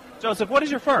Gomez. Joseph, what is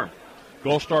your firm?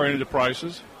 Gold Star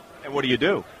Enterprises. And what do you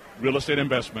do? Real estate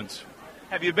investments.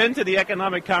 Have you been to the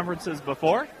economic conferences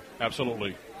before?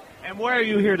 Absolutely. And why are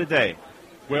you here today?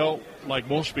 Well, like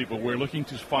most people, we're looking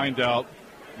to find out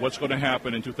what's going to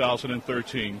happen in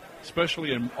 2013,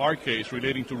 especially in our case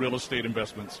relating to real estate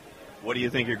investments. What do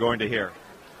you think you're going to hear?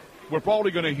 We're probably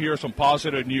going to hear some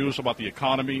positive news about the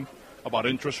economy, about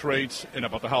interest rates, and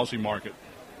about the housing market.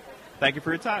 Thank you for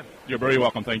your time. You're very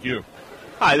welcome. Thank you.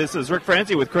 Hi, this is Rick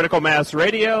Francie with Critical Mass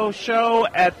Radio Show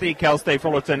at the Cal State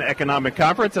Fullerton Economic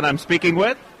Conference, and I'm speaking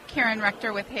with Karen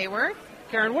Rector with Hayworth.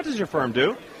 Karen, what does your firm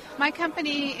do? My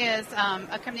company is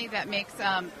a company that makes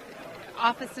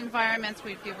office environments.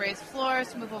 We do raised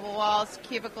floors, movable walls,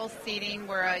 cubicles, seating.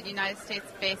 We're a United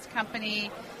States-based company,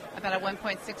 about a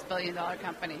 $1.6 billion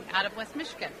company out of West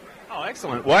Michigan. Oh,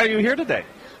 excellent. Why are you here today?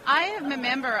 I am a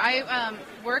member. I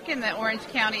work in the Orange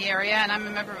County area, and I'm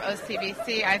a member of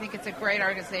OCBC. I think it's a great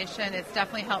organization. It's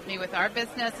definitely helped me with our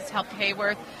business. It's helped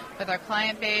Hayworth with our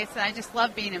client base, and I just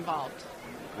love being involved.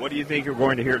 What do you think you're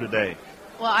going to hear today?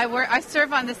 Well, I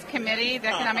serve on this committee,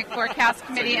 the Economic Forecast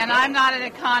Committee, and I'm not an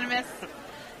economist,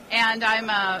 and I'm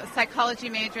a psychology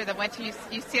major that went to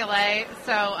UCLA,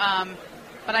 so,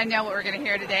 but I know what we're going to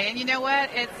hear today. And you know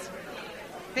what?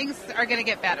 Things are going to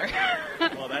get better.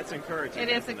 Well, that's encouraging. It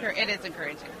is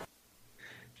encouraging.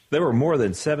 There were more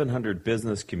than 700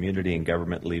 business, community, and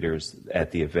government leaders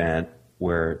at the event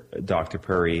where Dr.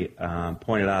 Perry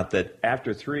pointed out that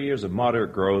after 3 years of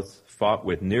moderate growth fought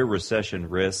with near-recession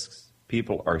risks,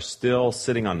 people are still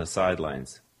sitting on the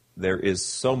sidelines. There is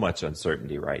so much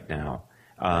uncertainty right now.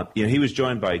 He was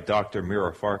joined by Dr.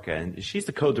 Mira Farka, and she's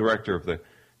the co-director of the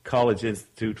College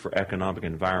Institute for Economic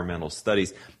and Environmental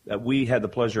Studies. We had the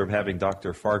pleasure of having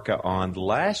Dr. Farka on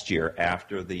last year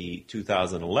after the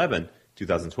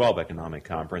 2011-2012 Economic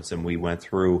Conference, and we went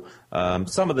through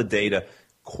some of the data.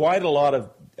 Quite a lot of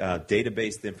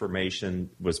data-based information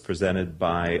was presented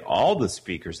by all the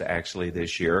speakers actually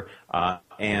this year,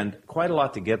 and quite a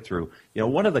lot to get through.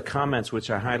 One of the comments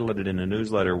which I highlighted in a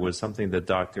newsletter was something that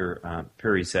Dr.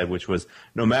 Perry said, which was,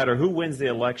 no matter who wins the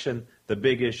election, the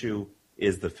big issue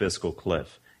is the fiscal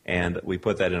cliff. And we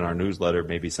put that in our newsletter.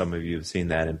 Maybe some of you have seen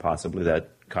that, and possibly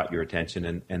that caught your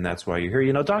attention, and that's why you're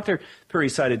here. Dr. Perry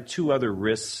cited two other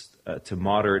risks to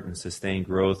moderate and sustained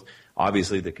growth.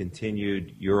 Obviously, the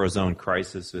continued Eurozone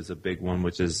crisis is a big one,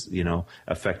 which is,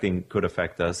 could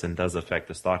affect us and does affect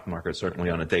the stock market, certainly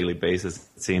on a daily basis,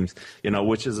 it seems,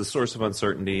 which is a source of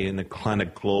uncertainty in the kind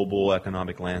of global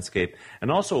economic landscape, and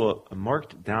also a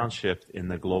marked downshift in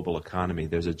the global economy.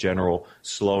 There's a general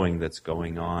slowing that's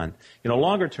going on.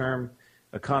 Longer term,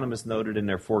 economists noted in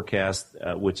their forecast,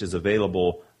 which is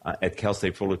available at Cal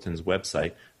State Fullerton's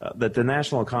website, that the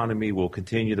national economy will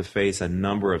continue to face a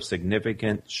number of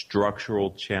significant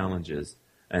structural challenges.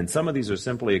 And some of these are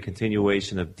simply a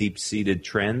continuation of deep-seated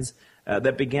trends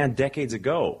that began decades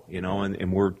ago,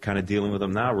 and we're kind of dealing with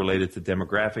them now, related to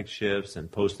demographic shifts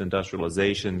and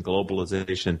post-industrialization,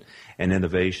 globalization, and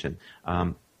innovation.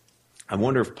 I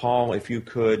wonder if, Paul, if you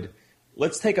could,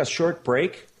 let's take a short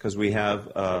break because we have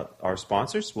our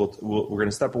sponsors. We're going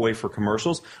to step away for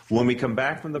commercials. When we come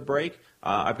back from the break,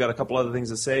 I've got a couple other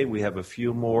things to say. We have a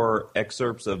few more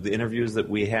excerpts of the interviews that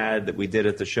we did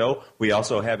at the show. We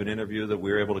also have an interview that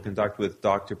we were able to conduct with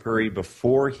Dr. Perry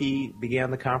before he began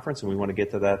the conference, and we want to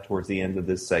get to that towards the end of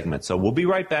this segment. So we'll be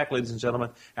right back, ladies and gentlemen,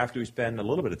 after we spend a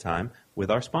little bit of time with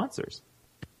our sponsors.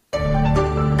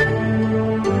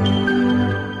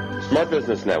 Smart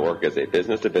Business Network is a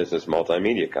business-to-business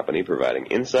multimedia company providing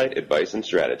insight, advice, and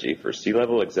strategy for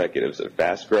C-level executives of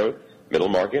fast-growth,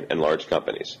 middle-market, and large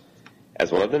companies.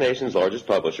 As one of the nation's largest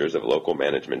publishers of local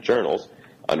management journals,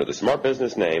 under the Smart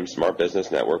Business name, Smart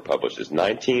Business Network publishes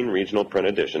 19 regional print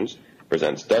editions,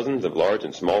 presents dozens of large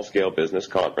and small-scale business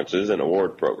conferences and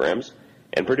award programs,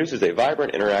 and produces a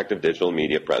vibrant interactive digital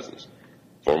media presence.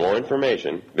 For more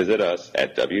information, visit us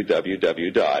at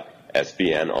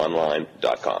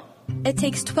www.sbnonline.com. It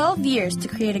takes 12 years to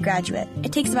create a graduate.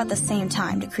 It takes about the same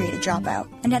time to create a dropout.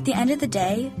 And at the end of the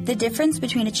day, the difference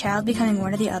between a child becoming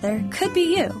one or the other could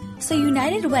be you. So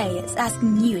United Way is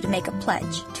asking you to make a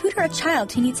pledge. Tutor a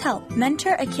child who needs help.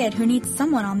 Mentor a kid who needs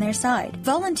someone on their side.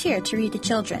 Volunteer to read to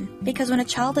children. Because when a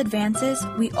child advances,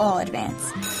 we all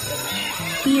advance.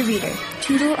 Be a reader,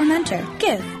 tutor, or mentor.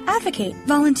 Give, advocate,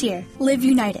 volunteer. Live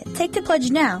United. Take the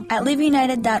pledge now at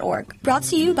liveunited.org. Brought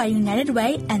to you by United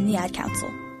Way and the Ad Council.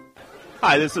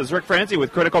 Hi, this is Rick Francie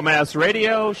with Critical Mass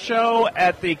Radio Show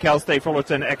at the Cal State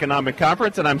Fullerton Economic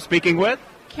Conference, and I'm speaking with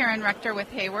Karen Rector with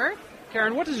Hayworth.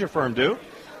 Karen, what does your firm do?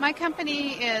 My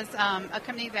company is a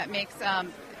company that makes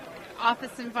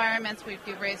office environments. We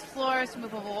do raised floors,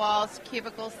 movable walls,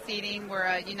 cubicles, seating. We're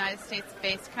a United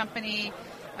States-based company,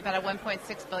 about a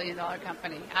 $1.6 billion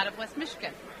company out of West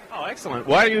Michigan. Oh, excellent.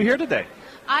 Why are you here today?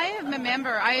 I am a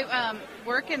member. I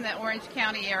work in the Orange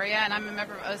County area, and I'm a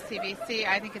member of OCBC.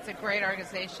 I think it's a great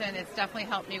organization. It's definitely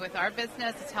helped me with our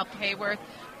business. It's helped Hayworth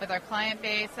with our client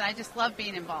base, and I just love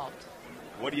being involved.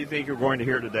 What do you think you're going to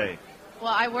hear today?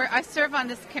 Well, I serve on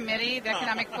this committee, the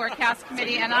Economic Forecast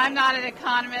Committee, and I'm not an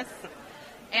economist,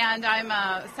 and I'm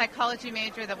a psychology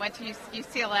major that went to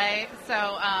UCLA,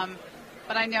 so,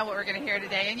 but I know what we're going to hear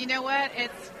today. And you know what?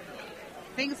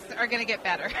 Things are going to get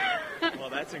better.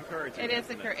 Well, that's encouraging. It is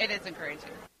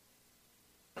encouraging.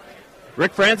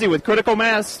 Rick Franzi with Critical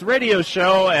Mass radio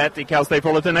show at the Cal State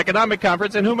Fullerton Economic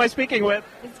Conference, and who am I speaking with?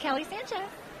 This is Kelly Sanchez.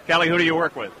 Kelly, who do you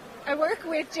work with? I work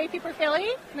with JP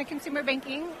Perfili in the consumer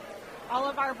banking. All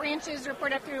of our branches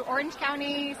report up through Orange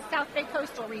County, South Bay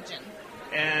Coastal region.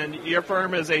 And your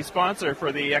firm is a sponsor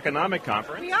for the Economic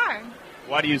Conference. We are.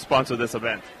 Why do you sponsor this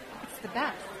event? It's the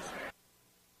best.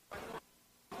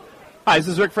 Hi, this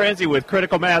is Rick Franzi with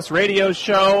Critical Mass radio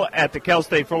show at the Cal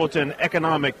State Fullerton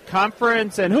Economic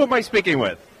Conference. And who am I speaking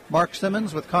with? Mark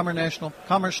Simmons with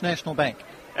Commerce National Bank.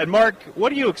 And Mark, what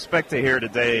do you expect to hear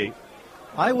today?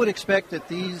 I would expect that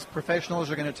these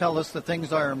professionals are going to tell us that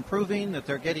things are improving, that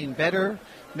they're getting better.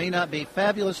 May not be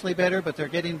fabulously better, but they're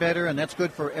getting better, and that's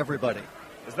good for everybody.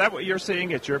 Is that what you're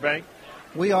seeing at your bank?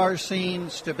 We are seeing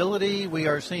stability, we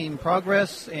are seeing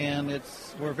progress, and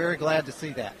we're very glad to see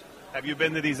that. Have you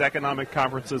been to these economic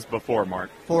conferences before,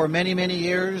 Mark? For many, many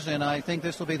years, and I think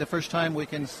this will be the first time we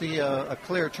can see a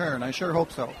clear turn. I sure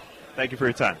hope so. Thank you for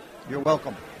your time. You're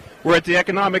welcome. We're at the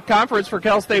Economic Conference for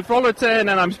Cal State Fullerton,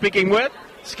 and I'm speaking with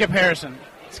Skip Harrison.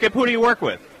 Skip, who do you work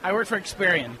with? I work for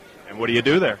Experian. And what do you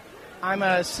do there? I'm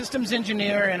a systems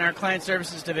engineer in our client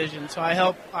services division, so I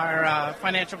help our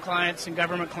financial clients and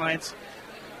government clients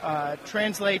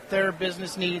translate their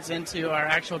business needs into our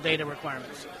actual data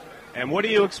requirements. And what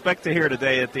do you expect to hear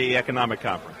today at the Economic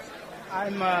Conference?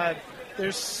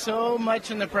 There's so much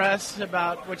in the press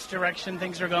about which direction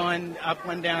things are going, up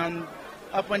one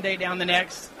day, down the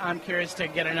next. I'm curious to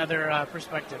get another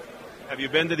perspective. Have you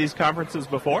been to these conferences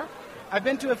before? I've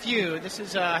been to a few. This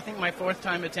is, I think, my fourth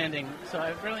time attending, so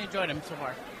I've really enjoyed them so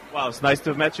far. Wow, it's nice to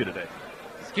have met you today.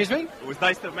 Excuse me? It was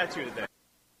nice to have met you today.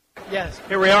 Yes.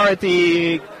 Here we are at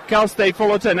the Cal State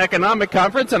Fullerton Economic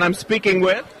Conference, and I'm speaking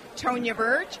with Tonya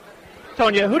Burge.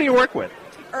 Tonya, who do you work with?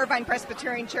 Irvine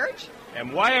Presbyterian Church.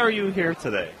 And why are you here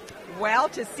today? Well,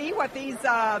 to see what these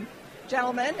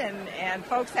gentlemen and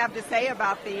folks have to say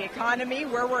about the economy,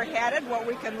 where we're headed, what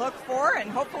we can look for, and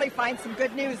hopefully find some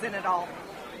good news in it all.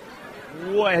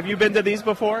 What, have you been to these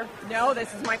before? No,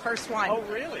 this is my first one. Oh,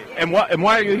 really? And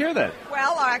why are you here then?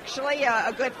 Well, actually,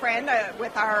 a good friend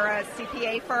with our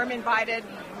CPA firm invited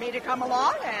me to come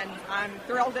along, and I'm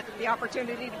thrilled at the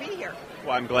opportunity to be here.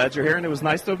 Well, I'm glad you're here, and it was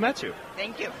nice to have met you.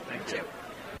 Thank you. Thank you.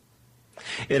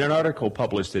 In an article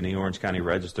published in the Orange County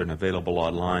Register and available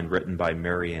online, written by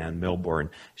Mary Ann Milbourne,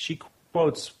 she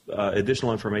quotes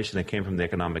additional information that came from the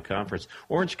economic conference.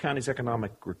 Orange County's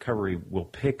economic recovery will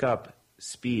pick up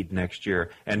speed next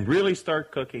year and really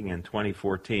start cooking in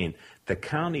 2014. The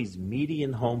county's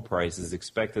median home price is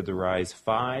expected to rise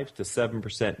 5 to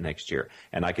 7% next year.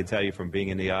 And I can tell you from being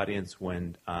in the audience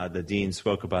when the dean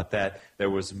spoke about that,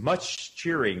 there was much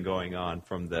cheering going on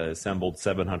from the assembled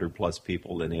 700-plus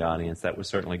people in the audience. That was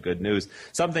certainly good news.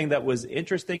 Something that was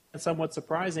interesting and somewhat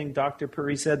surprising, Dr.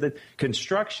 Puri said that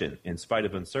construction, in spite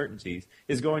of uncertainties,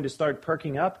 is going to start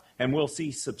perking up, and we'll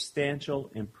see substantial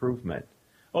improvement.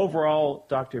 Overall,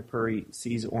 Dr. Puri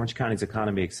sees Orange County's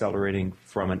economy accelerating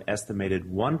from an estimated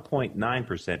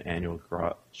 1.9% annual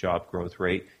job growth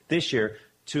rate this year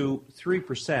to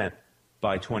 3%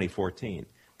 by 2014.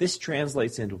 This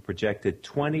translates into a projected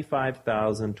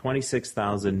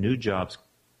 26,000 new jobs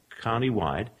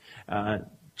countywide,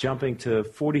 jumping to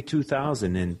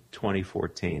 42,000 in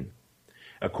 2014.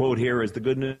 A quote here is, "The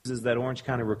good news is that Orange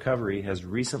County recovery has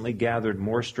recently gathered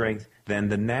more strength than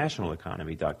the national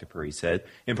economy," Dr. Puri said,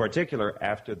 in particular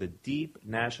after the deep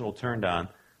national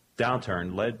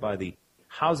downturn led by the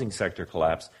housing sector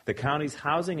collapse. The county's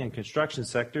housing and construction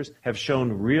sectors have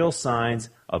shown real signs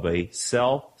of a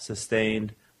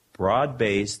self-sustained,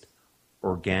 broad-based,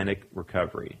 organic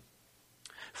recovery.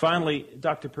 Finally,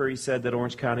 Dr. Puri said that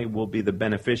Orange County will be the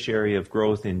beneficiary of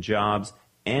growth in jobs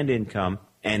and income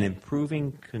and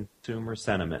improving consumer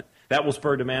sentiment. That will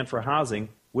spur demand for housing,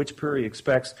 which Puri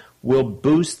expects will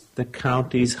boost the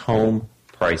county's home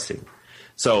pricing.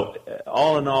 So,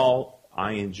 all in all,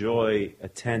 I enjoy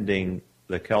attending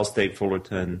the Cal State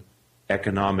Fullerton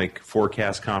Economic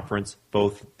Forecast Conference,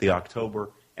 both the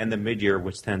October and the mid-year,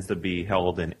 which tends to be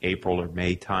held in April or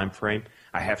May timeframe.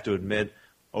 I have to admit,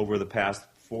 over the past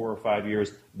 4 or 5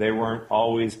 years, they weren't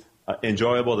always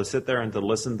enjoyable to sit there and to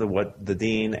listen to what the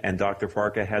Dean and Dr.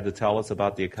 Farka had to tell us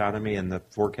about the economy and the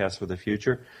forecast for the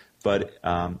future. But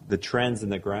the trends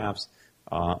and the graphs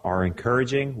are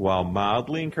encouraging. While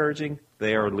mildly encouraging,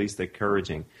 they are at least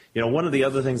encouraging. You know, one of the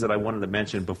other things that I wanted to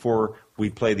mention before we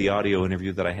play the audio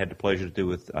interview that I had the pleasure to do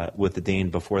with the Dean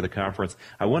before the conference,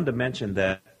 I wanted to mention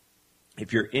that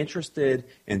if you're interested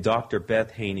in Dr.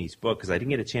 Beth Haney's book, because I didn't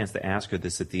get a chance to ask her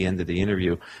this at the end of the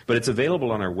interview, but it's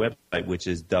available on our website, which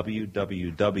is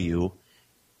www,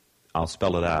 I'll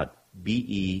spell it out,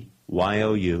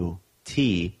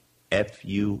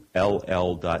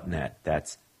 BEYOUTFULL.net.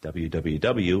 That's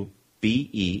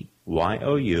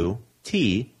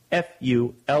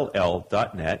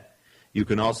www.BEYOUTFULL.net. You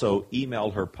can also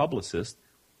email her publicist,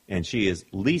 and she is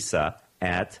Lisa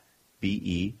at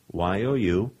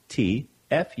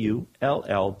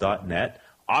BEYOUTFULL.net.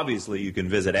 Obviously, you can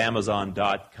visit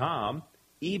Amazon.com,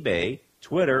 eBay,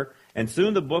 Twitter, and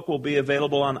soon the book will be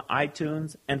available on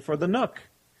iTunes and for the Nook.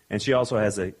 And she also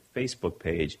has a Facebook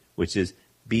page, which is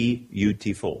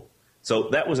Beautiful. So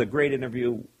that was a great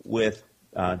interview with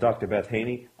Dr. Beth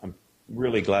Haney. I'm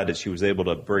really glad that she was able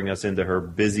to bring us into her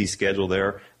busy schedule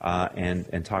there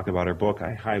and talk about her book.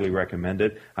 I highly recommend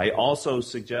it. I also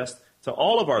suggest to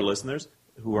all of our listeners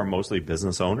who are mostly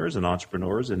business owners and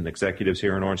entrepreneurs and executives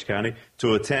here in Orange County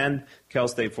to attend Cal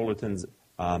State Fullerton's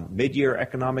mid-year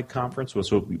economic conference,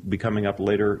 which will be coming up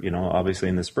later, obviously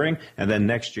in the spring, and then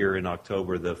next year in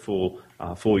October, the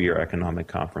full-year economic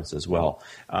conference as well.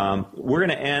 We're going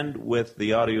to end with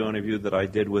the audio interview that I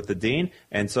did with the Dean,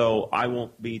 and so I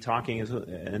won't be talking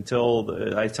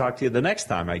until I talk to you the next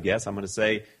time, I guess. I'm going to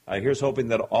say, here's hoping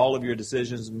that all of your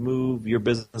decisions move your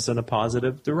business in a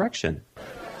positive direction.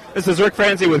 This is Rick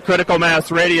Franzi with Critical Mass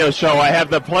Radio Show. I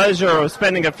have the pleasure of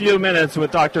spending a few minutes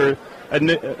with Dr.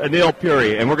 Anil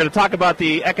Puri, and we're going to talk about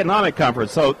the economic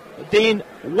conference. So, Dean,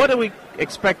 what do we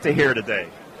expect to hear today?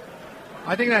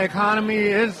 I think the economy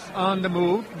is on the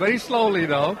move, very slowly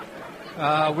though.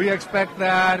 We expect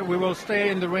that we will stay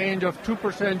in the range of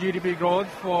 2% GDP growth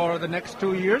for the next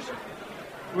 2 years,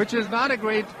 which is not a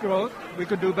great growth. We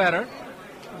could do better,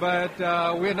 but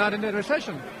we're not in a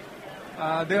recession.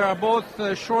 There are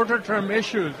both shorter-term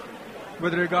issues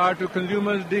with regard to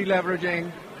consumers deleveraging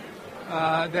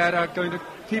that are going to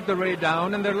keep the rate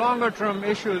down, and there are longer-term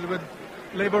issues with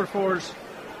labor force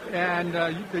and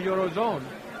the Eurozone.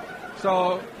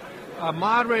 So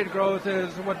moderate growth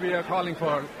is what we are calling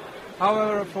for.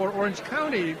 However, for Orange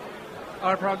County,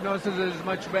 our prognosis is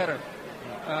much better.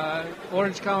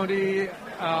 Orange County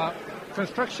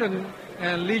construction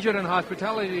and leisure and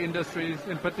hospitality industries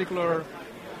in particular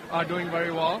are doing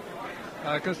very well.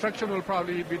 Construction will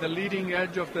probably be the leading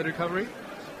edge of the recovery,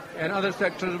 and other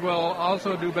sectors will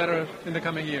also do better in the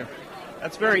coming year.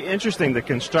 That's very interesting that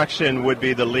construction would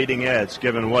be the leading edge,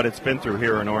 given what it's been through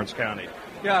here in Orange County.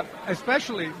 Yeah,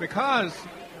 especially because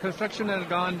construction has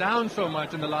gone down so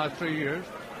much in the last 3 years,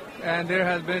 and there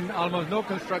has been almost no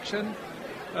construction.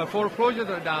 Foreclosures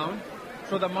are down,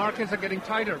 so the markets are getting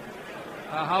tighter.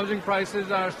 Housing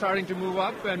prices are starting to move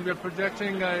up, and we're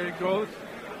projecting a growth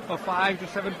of 5 to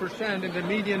 7% in the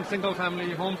median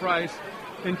single-family home price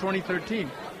in 2013.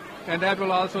 And that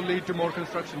will also lead to more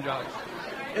construction jobs.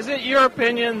 Is it your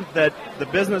opinion that the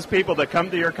business people that come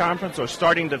to your conference are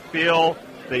starting to feel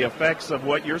the effects of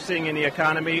what you're seeing in the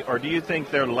economy, or do you think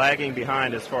they're lagging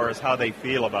behind as far as how they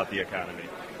feel about the economy?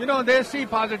 They see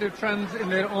positive trends in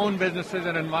their own businesses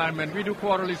and environment. We do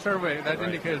quarterly survey that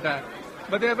indicates that.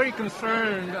 But they're very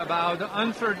concerned about the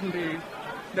uncertainty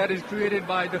that is created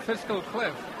by the fiscal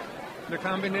cliff, the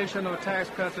combination of tax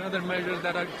cuts and other measures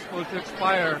that are supposed to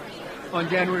expire on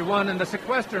January 1, and the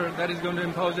sequester that is going to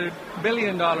impose $1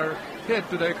 billion hit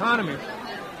to the economy.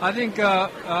 I think the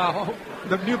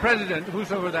new president,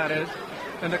 whosoever that is,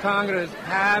 and the Congress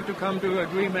have to come to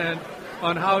agreement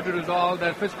on how to resolve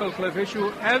that fiscal cliff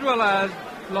issue, as well as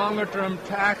longer-term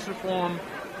tax reform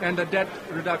and the debt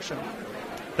reduction.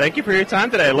 Thank you for your time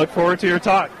today. I look forward to your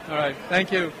talk. All right.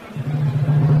 Thank you.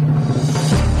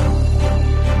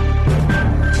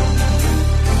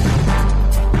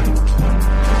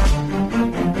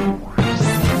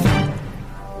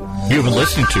 You've been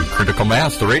listening to Critical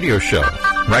Mass, the radio show,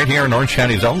 right here in Orange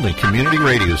County's only community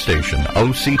radio station,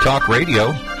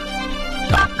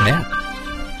 OCTalkRadio.net.